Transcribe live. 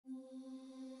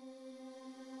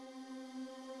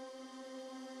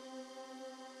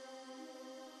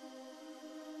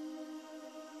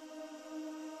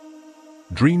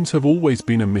Dreams have always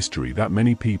been a mystery that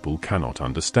many people cannot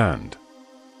understand.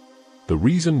 The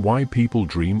reason why people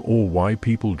dream or why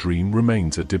people dream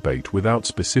remains a debate without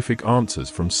specific answers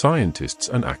from scientists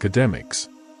and academics.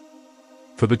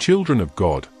 For the children of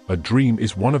God, a dream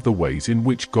is one of the ways in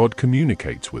which God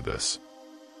communicates with us.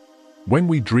 When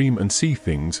we dream and see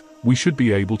things, we should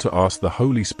be able to ask the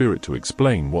Holy Spirit to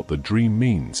explain what the dream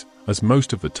means, as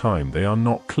most of the time they are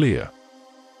not clear.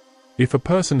 If a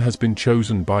person has been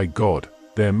chosen by God,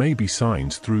 there may be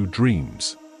signs through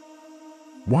dreams.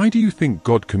 Why do you think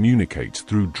God communicates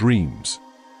through dreams?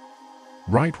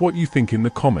 Write what you think in the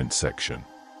comments section.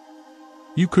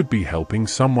 You could be helping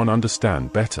someone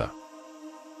understand better.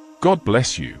 God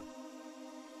bless you.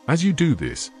 As you do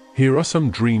this, here are some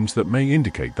dreams that may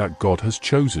indicate that God has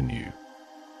chosen you.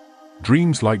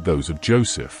 Dreams like those of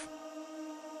Joseph.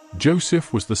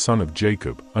 Joseph was the son of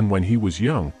Jacob, and when he was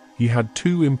young, he had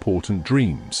two important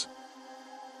dreams.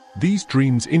 These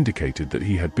dreams indicated that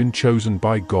he had been chosen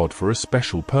by God for a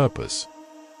special purpose.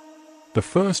 The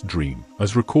first dream,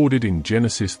 as recorded in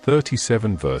Genesis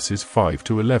 37 verses 5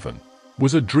 to 11,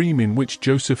 was a dream in which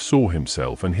Joseph saw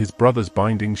himself and his brothers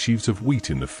binding sheaves of wheat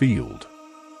in the field.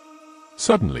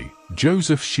 Suddenly,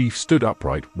 Joseph's sheaf stood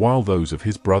upright while those of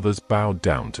his brothers bowed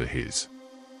down to his.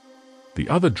 The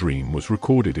other dream was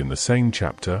recorded in the same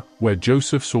chapter, where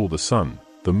Joseph saw the sun,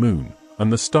 the moon,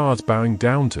 and the stars bowing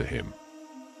down to him.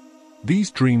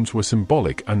 These dreams were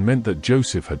symbolic and meant that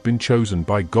Joseph had been chosen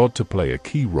by God to play a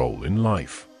key role in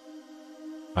life.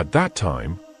 At that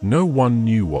time, no one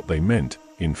knew what they meant.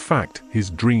 In fact,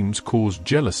 his dreams caused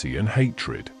jealousy and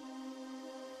hatred.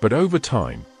 But over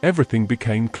time, everything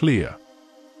became clear.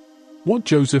 What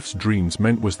Joseph's dreams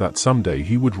meant was that someday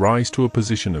he would rise to a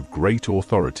position of great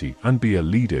authority and be a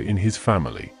leader in his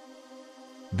family.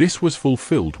 This was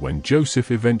fulfilled when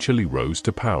Joseph eventually rose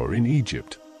to power in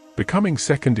Egypt, becoming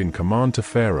second in command to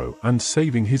Pharaoh and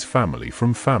saving his family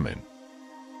from famine.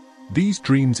 These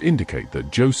dreams indicate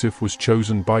that Joseph was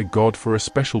chosen by God for a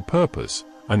special purpose,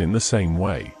 and in the same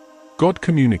way, God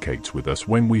communicates with us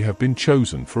when we have been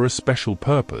chosen for a special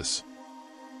purpose.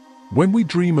 When we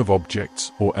dream of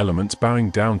objects or elements bowing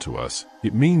down to us,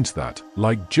 it means that,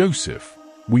 like Joseph,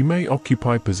 we may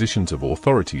occupy positions of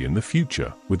authority in the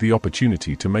future with the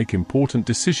opportunity to make important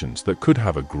decisions that could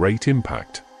have a great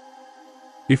impact.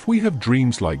 If we have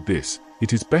dreams like this,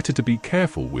 it is better to be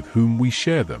careful with whom we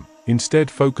share them,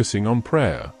 instead focusing on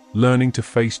prayer, learning to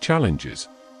face challenges,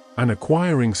 and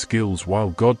acquiring skills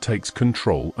while God takes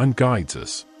control and guides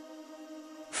us.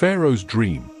 Pharaoh's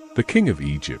dream, the king of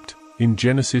Egypt, in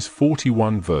Genesis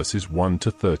 41 verses 1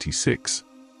 to 36,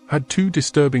 had two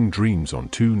disturbing dreams on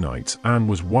 2 nights and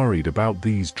was worried about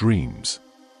these dreams.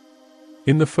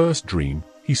 In the first dream,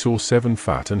 he saw 7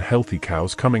 fat and healthy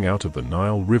cows coming out of the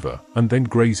Nile River and then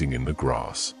grazing in the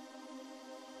grass.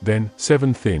 Then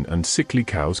 7 thin and sickly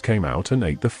cows came out and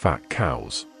ate the fat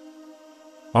cows.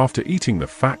 After eating the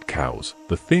fat cows,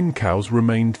 the thin cows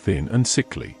remained thin and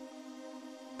sickly.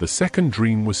 The second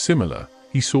dream was similar.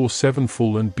 He saw 7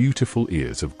 full and beautiful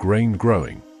ears of grain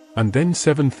growing, and then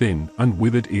 7 thin and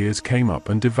withered ears came up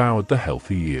and devoured the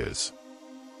healthy ears.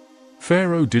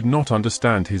 Pharaoh did not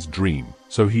understand his dream,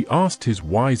 so he asked his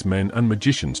wise men and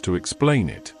magicians to explain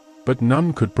it, but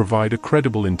none could provide a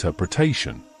credible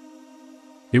interpretation.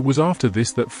 It was after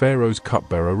this that Pharaoh's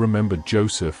cupbearer remembered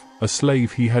Joseph, a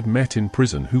slave he had met in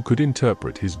prison who could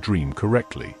interpret his dream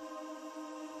correctly.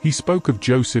 He spoke of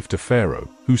Joseph to Pharaoh,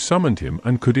 who summoned him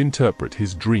and could interpret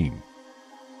his dream.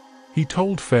 He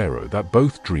told Pharaoh that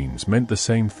both dreams meant the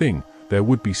same thing. There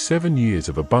would be 7 years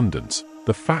of abundance,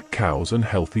 the fat cows and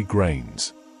healthy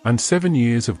grains, and 7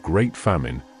 years of great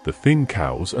famine, the thin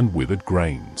cows and withered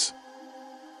grains.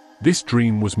 This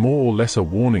dream was more or less a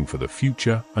warning for the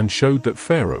future and showed that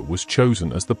Pharaoh was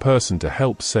chosen as the person to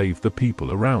help save the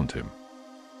people around him.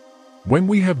 When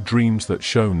we have dreams that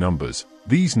show numbers,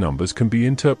 these numbers can be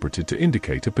interpreted to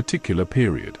indicate a particular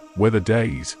period, whether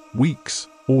days, weeks,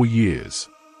 or years.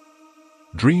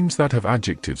 Dreams that have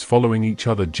adjectives following each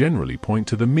other generally point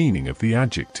to the meaning of the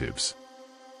adjectives.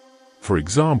 For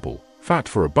example, fat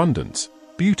for abundance,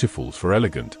 beautiful for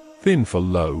elegant, thin for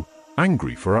low,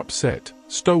 angry for upset,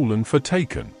 stolen for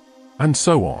taken, and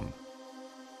so on.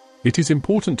 It is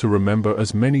important to remember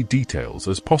as many details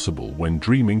as possible when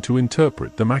dreaming to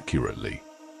interpret them accurately.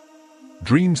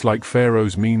 Dreams like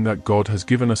Pharaoh's mean that God has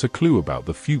given us a clue about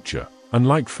the future, and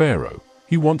like Pharaoh,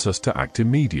 he wants us to act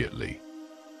immediately.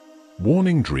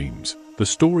 Warning dreams. The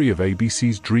story of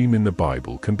ABC's dream in the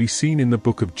Bible can be seen in the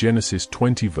book of Genesis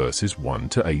 20 verses 1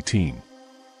 to 18.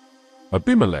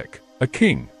 Abimelech, a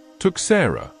king, took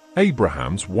Sarah,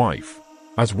 Abraham's wife,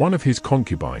 as one of his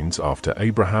concubines after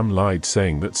Abraham lied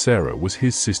saying that Sarah was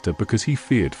his sister because he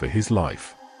feared for his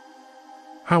life.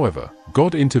 However,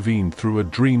 God intervened through a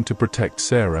dream to protect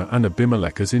Sarah and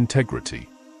Abimelech's integrity.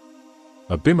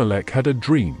 Abimelech had a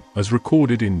dream, as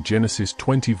recorded in Genesis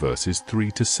 20 verses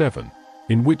 3 to 7,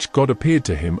 in which God appeared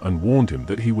to him and warned him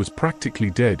that he was practically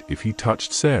dead if he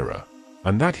touched Sarah,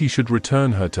 and that he should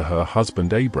return her to her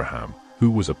husband Abraham,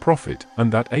 who was a prophet,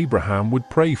 and that Abraham would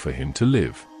pray for him to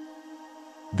live.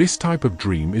 This type of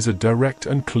dream is a direct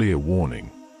and clear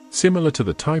warning, similar to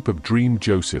the type of dream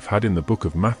Joseph had in the book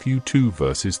of Matthew 2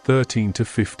 verses 13 to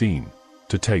 15,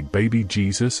 to take baby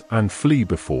Jesus and flee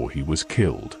before he was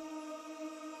killed.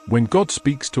 When God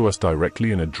speaks to us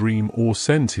directly in a dream or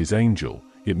sends his angel,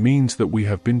 it means that we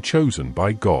have been chosen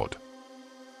by God.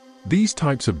 These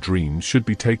types of dreams should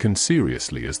be taken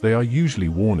seriously, as they are usually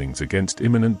warnings against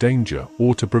imminent danger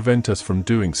or to prevent us from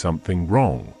doing something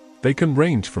wrong. They can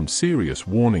range from serious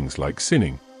warnings like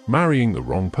sinning, marrying the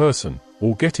wrong person,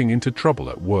 or getting into trouble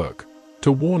at work,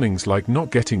 to warnings like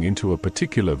not getting into a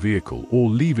particular vehicle or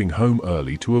leaving home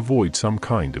early to avoid some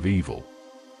kind of evil.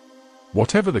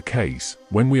 Whatever the case,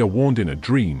 when we are warned in a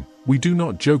dream, we do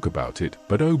not joke about it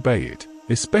but obey it,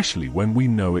 especially when we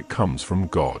know it comes from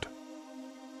God.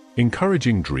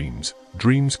 Encouraging dreams.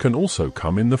 Dreams can also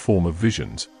come in the form of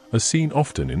visions, as seen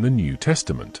often in the New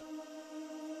Testament.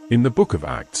 In the book of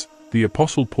Acts, the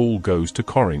Apostle Paul goes to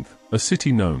Corinth, a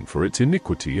city known for its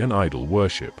iniquity and idol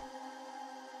worship.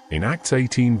 In Acts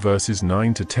 18 verses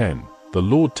 9 to 10, the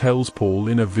Lord tells Paul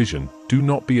in a vision, "Do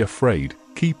not be afraid,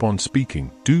 keep on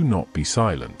speaking, do not be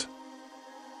silent.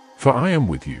 For I am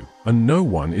with you, and no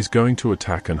one is going to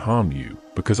attack and harm you,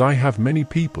 because I have many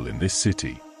people in this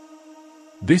city."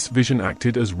 This vision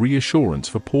acted as reassurance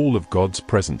for Paul of God's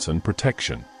presence and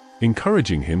protection,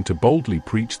 encouraging him to boldly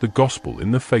preach the gospel in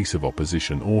the face of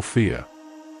opposition or fear.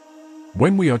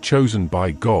 When we are chosen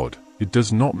by God, it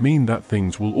does not mean that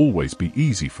things will always be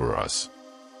easy for us.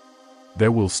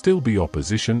 There will still be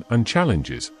opposition and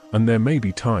challenges, and there may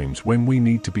be times when we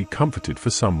need to be comforted for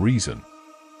some reason.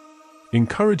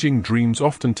 Encouraging dreams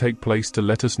often take place to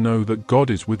let us know that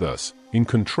God is with us, in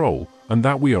control, and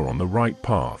that we are on the right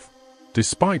path,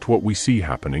 despite what we see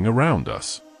happening around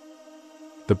us.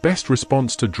 The best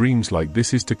response to dreams like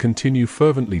this is to continue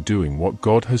fervently doing what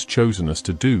God has chosen us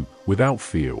to do, without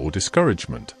fear or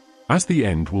discouragement, as the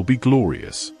end will be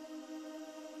glorious.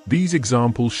 These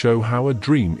examples show how a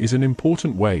dream is an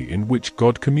important way in which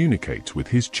God communicates with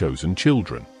his chosen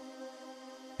children.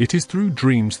 It is through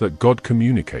dreams that God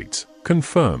communicates,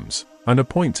 confirms, and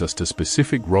appoints us to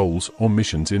specific roles or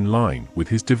missions in line with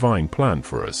his divine plan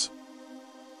for us.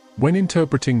 When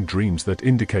interpreting dreams that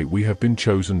indicate we have been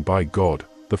chosen by God,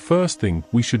 the first thing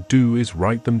we should do is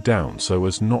write them down so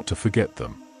as not to forget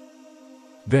them.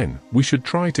 Then, we should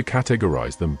try to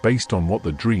categorize them based on what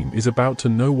the dream is about to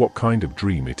know what kind of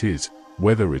dream it is,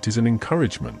 whether it is an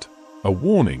encouragement, a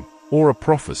warning, or a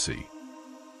prophecy.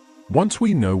 Once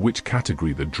we know which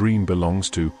category the dream belongs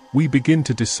to, we begin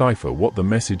to decipher what the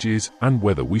message is and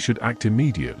whether we should act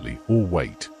immediately or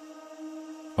wait.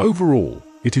 Overall,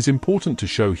 it is important to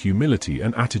show humility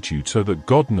and attitude so that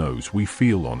God knows we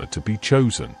feel honored to be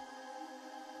chosen.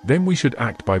 Then we should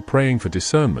act by praying for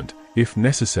discernment, if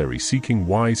necessary seeking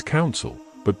wise counsel,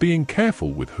 but being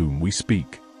careful with whom we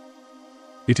speak.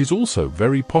 It is also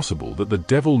very possible that the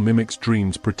devil mimics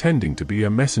dreams pretending to be a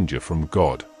messenger from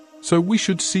God, so we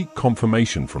should seek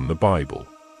confirmation from the Bible,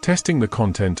 testing the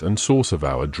content and source of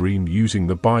our dream using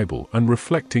the Bible and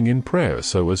reflecting in prayer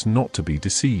so as not to be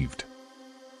deceived.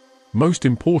 Most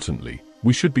importantly,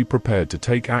 we should be prepared to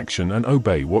take action and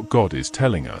obey what God is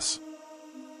telling us.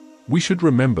 We should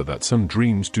remember that some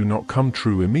dreams do not come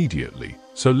true immediately,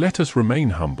 so let us remain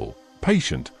humble,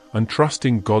 patient, and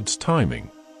trusting God's timing,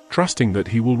 trusting that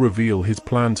he will reveal his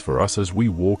plans for us as we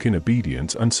walk in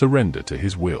obedience and surrender to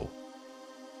his will.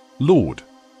 Lord,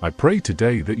 I pray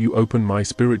today that you open my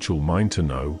spiritual mind to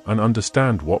know and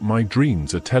understand what my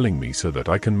dreams are telling me so that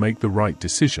I can make the right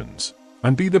decisions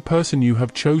and be the person you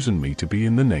have chosen me to be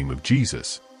in the name of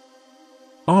Jesus.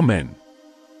 Amen.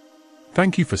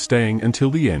 Thank you for staying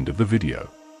until the end of the video.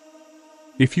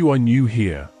 If you are new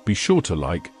here, be sure to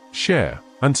like, share,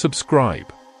 and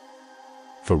subscribe.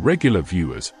 For regular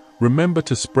viewers, remember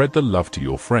to spread the love to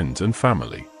your friends and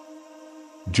family.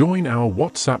 Join our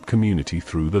WhatsApp community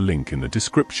through the link in the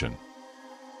description.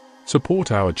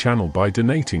 Support our channel by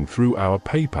donating through our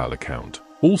PayPal account,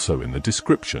 also in the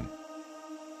description.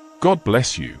 God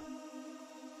bless you.